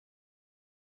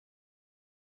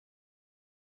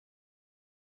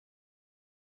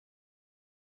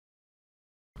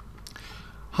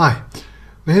Hi,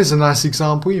 now here's a nice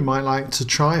example you might like to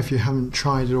try if you haven't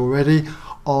tried it already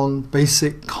on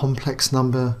basic complex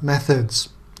number methods.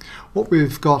 What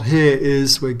we've got here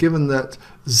is we're given that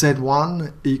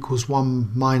z1 equals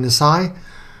 1 minus I,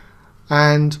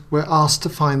 and we're asked to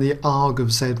find the arg of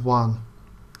z1.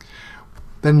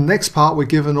 Then the next part we're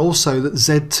given also that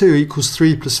z2 equals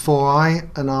 3 plus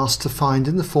 4i and asked to find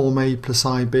in the form a plus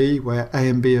ib, where a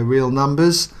and b are real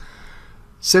numbers,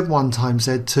 z1 times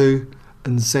z2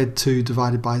 and z2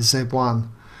 divided by z1.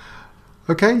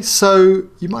 Okay, so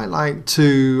you might like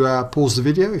to pause the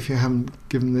video if you haven't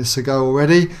given this a go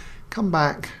already. Come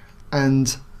back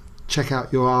and check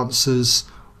out your answers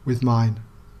with mine.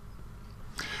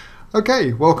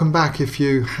 Okay, welcome back if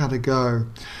you had a go.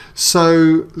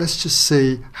 So let's just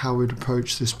see how we'd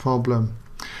approach this problem.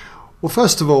 Well,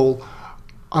 first of all,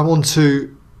 I want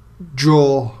to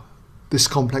draw this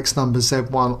complex number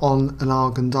z1 on an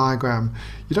Argand diagram.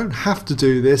 You don't have to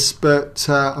do this, but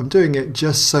I'm doing it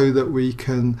just so that we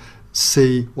can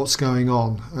see what's going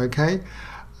on. Okay,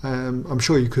 I'm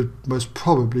sure you could most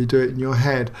probably do it in your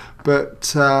head,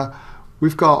 but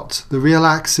we've got the real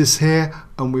axis here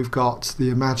and we've got the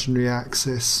imaginary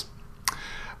axis.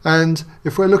 And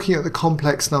if we're looking at the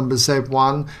complex number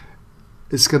z1,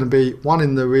 it's going to be 1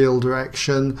 in the real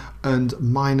direction and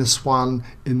minus 1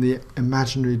 in the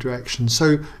imaginary direction.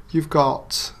 So you've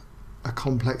got a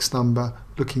complex number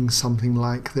looking something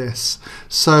like this.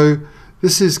 So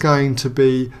this is going to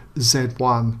be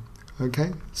z1,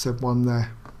 okay, z1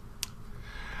 there.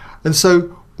 And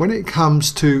so when it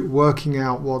comes to working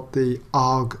out what the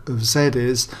arg of z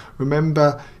is,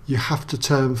 remember you have to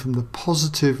turn from the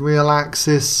positive real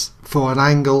axis for an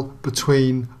angle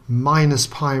between minus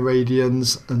pi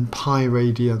radians and pi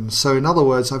radians. So in other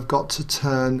words, I've got to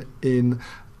turn in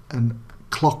a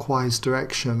clockwise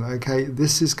direction. Okay,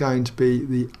 this is going to be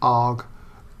the arg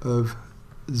of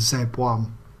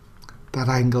z1, that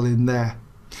angle in there.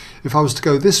 If I was to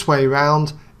go this way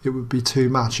round, it would be too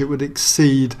much. It would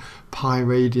exceed pi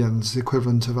radians, the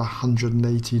equivalent of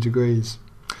 180 degrees.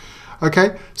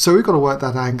 Okay, so we've got to work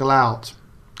that angle out.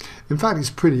 In fact, it's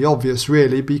pretty obvious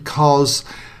really, because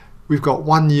we've got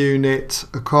 1 unit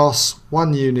across,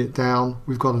 1 unit down.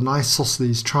 We've got a nice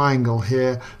isosceles triangle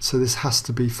here, so this has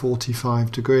to be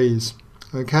 45 degrees.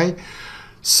 Okay,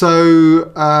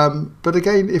 so but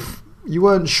again, if you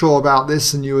weren't sure about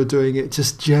this and you were doing it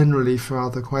just generally for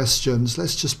other questions,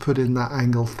 let's just put in that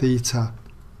angle theta.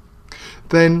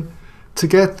 Then to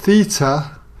get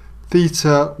theta,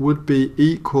 theta would be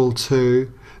equal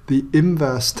to the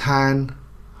inverse tan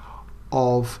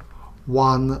of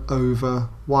 1 over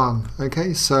 1.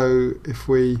 Okay, so if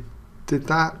we did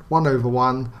that, 1 over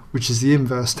 1, which is the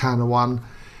inverse tan of 1,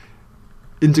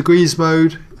 in degrees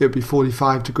mode it would be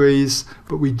 45 degrees,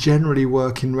 but we generally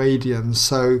work in radians,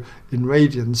 so in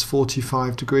radians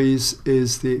 45 degrees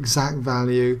is the exact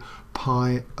value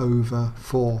pi over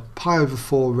 4. Pi over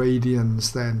 4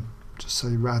 radians then, just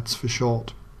say rads for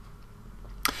short.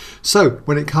 So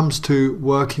when it comes to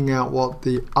working out what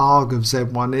the arg of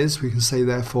z1 is, we can say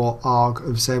therefore arg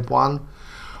of z1.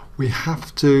 We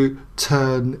have to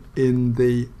turn in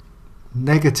the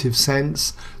negative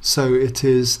sense, so it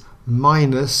is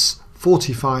minus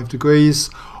 45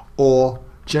 degrees, or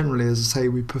generally, as I say,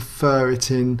 we prefer it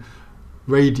in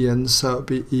radians, so it would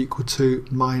be equal to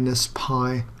minus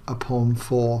pi upon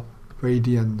 4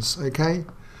 radians. Okay,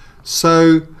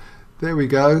 so there we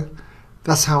go.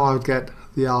 That's how I would get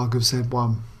the arg of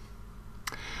z1.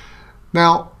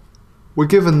 Now we're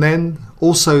given then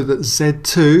also that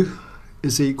z2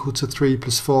 is equal to 3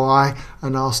 plus 4i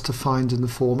and asked to find in the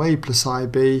form a plus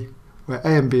ib, where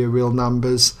a and b are real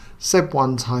numbers,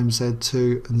 z1 times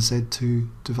z2 and z2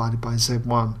 divided by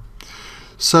z1.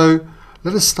 So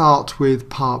let us start with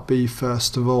part b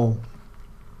first of all.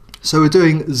 So we're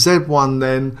doing z1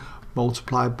 then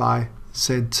multiplied by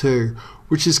z2,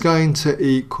 which is going to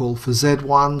equal for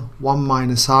z1 1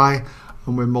 minus i,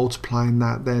 and we're multiplying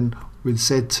that then with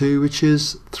z2, which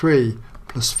is 3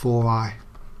 plus 4i.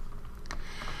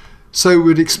 So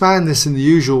we'd expand this in the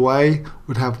usual way.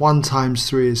 We'd have 1 times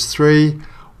 3 is 3,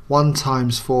 1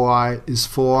 times 4i is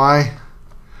 4i,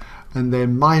 and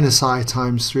then minus I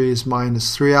times 3 is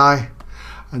minus 3i,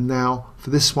 and now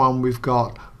for this one we've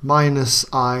got minus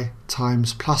I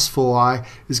times plus 4i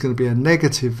is going to be a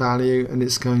negative value, and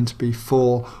it's going to be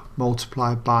 4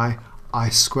 multiplied by I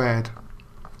squared.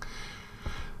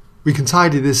 We can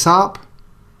tidy this up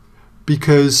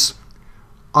because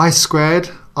I squared,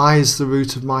 I is the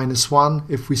root of minus 1.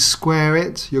 If we square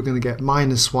it, you're going to get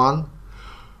minus 1.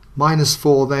 Minus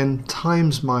 4 then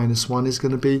times minus 1 is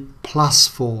going to be plus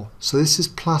 4. So this is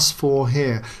plus 4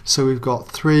 here. So we've got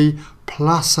 3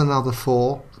 plus another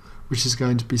 4, which is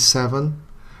going to be 7,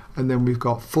 and then we've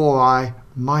got 4i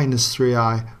minus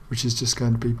 3i, which is just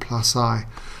going to be plus I.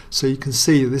 So you can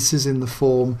see this is in the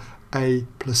form a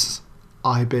plus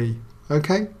ib.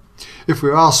 Okay? If we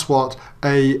were asked what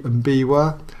a and b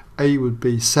were, a would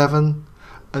be 7,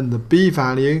 and the b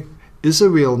value is a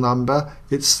real number.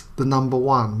 It's the number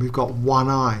 1. We've got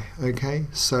 1i. Okay?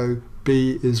 So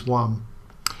b is 1.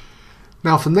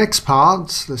 Now for the next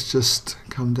part, let's just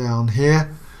come down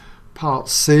here. Part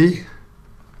C,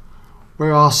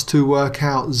 we're asked to work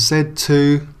out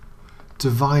Z2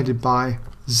 divided by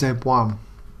Z1.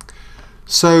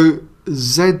 So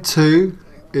Z2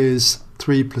 is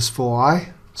 3 plus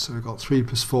 4i, so we've got 3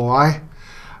 plus 4i,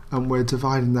 and we're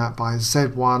dividing that by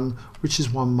Z1, which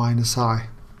is 1 minus I.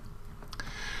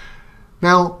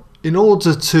 Now, in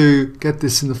order to get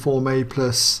this in the form a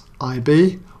plus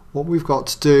ib, what we've got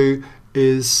to do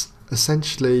is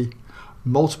essentially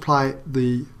multiply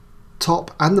the top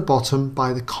and the bottom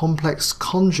by the complex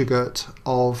conjugate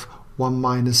of 1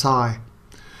 minus I.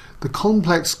 The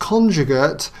complex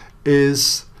conjugate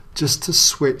is just to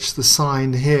switch the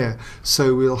sign here,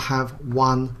 so we'll have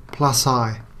 1 plus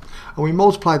I. And we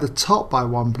multiply the top by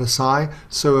 1 plus I,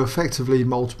 so we're effectively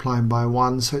multiplying by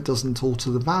 1, so it doesn't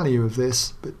alter the value of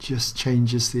this, but just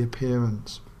changes the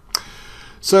appearance.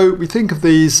 So we think of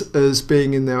these as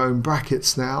being in their own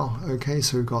brackets now. Okay,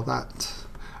 so we've got that,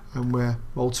 and we're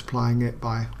multiplying it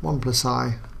by 1 plus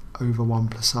I over 1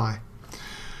 plus I.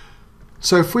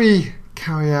 So if we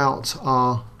carry out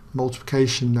our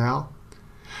multiplication now,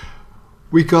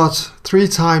 we got 3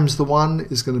 times the 1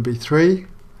 is going to be 3,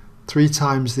 3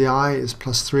 times the I is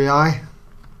plus 3i,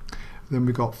 then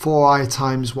we've got 4i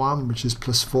times 1, which is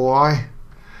plus 4i,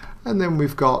 and then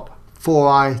we've got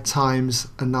 4i times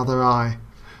another I.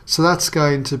 So that's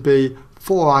going to be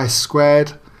 4i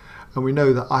squared, and we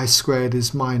know that I squared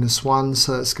is minus 1,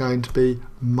 so that's going to be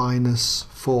minus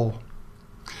 4.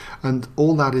 And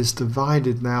all that is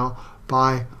divided now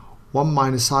by 1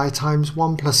 minus I times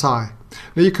 1 plus I.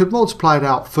 Now you could multiply it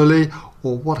out fully,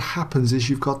 or what happens is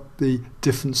you've got the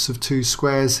difference of 2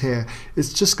 squares here.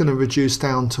 It's just going to reduce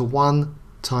down to 1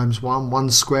 times 1, 1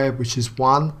 squared, which is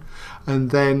 1,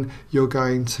 and then you're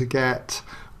going to get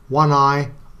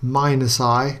 1i minus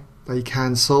I, they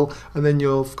cancel, and then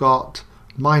you've got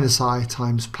minus I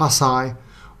times plus I,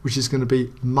 which is going to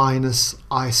be minus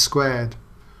I squared.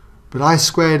 But I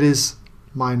squared is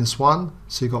minus 1,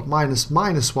 so you've got minus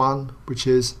minus 1, which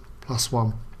is plus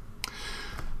 1.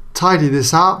 Tidy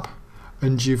this up,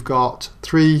 and you've got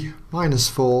 3 minus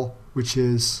 4, which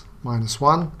is minus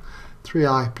 1,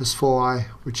 3i plus 4i,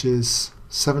 which is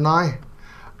 7i,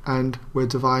 and we're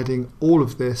dividing all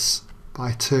of this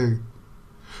by 2.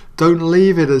 Don't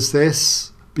leave it as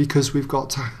this, because we've got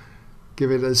to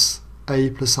give it as a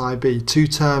plus ib, 2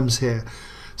 terms here.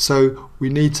 So we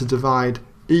need to divide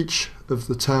each of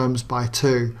the terms by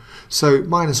 2. So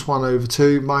minus 1 over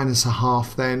 2, minus a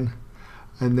half then,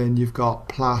 and then you've got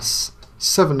plus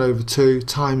 7 over 2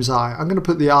 times I. I'm going to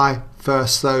put the I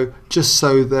first though, just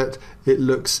so that it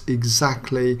looks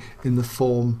exactly in the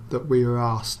form that we were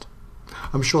asked.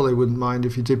 I'm sure they wouldn't mind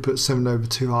if you did put 7 over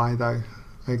 2i though.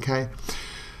 Okay,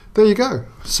 there you go.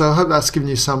 So I hope that's given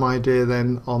you some idea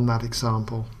then on that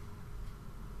example.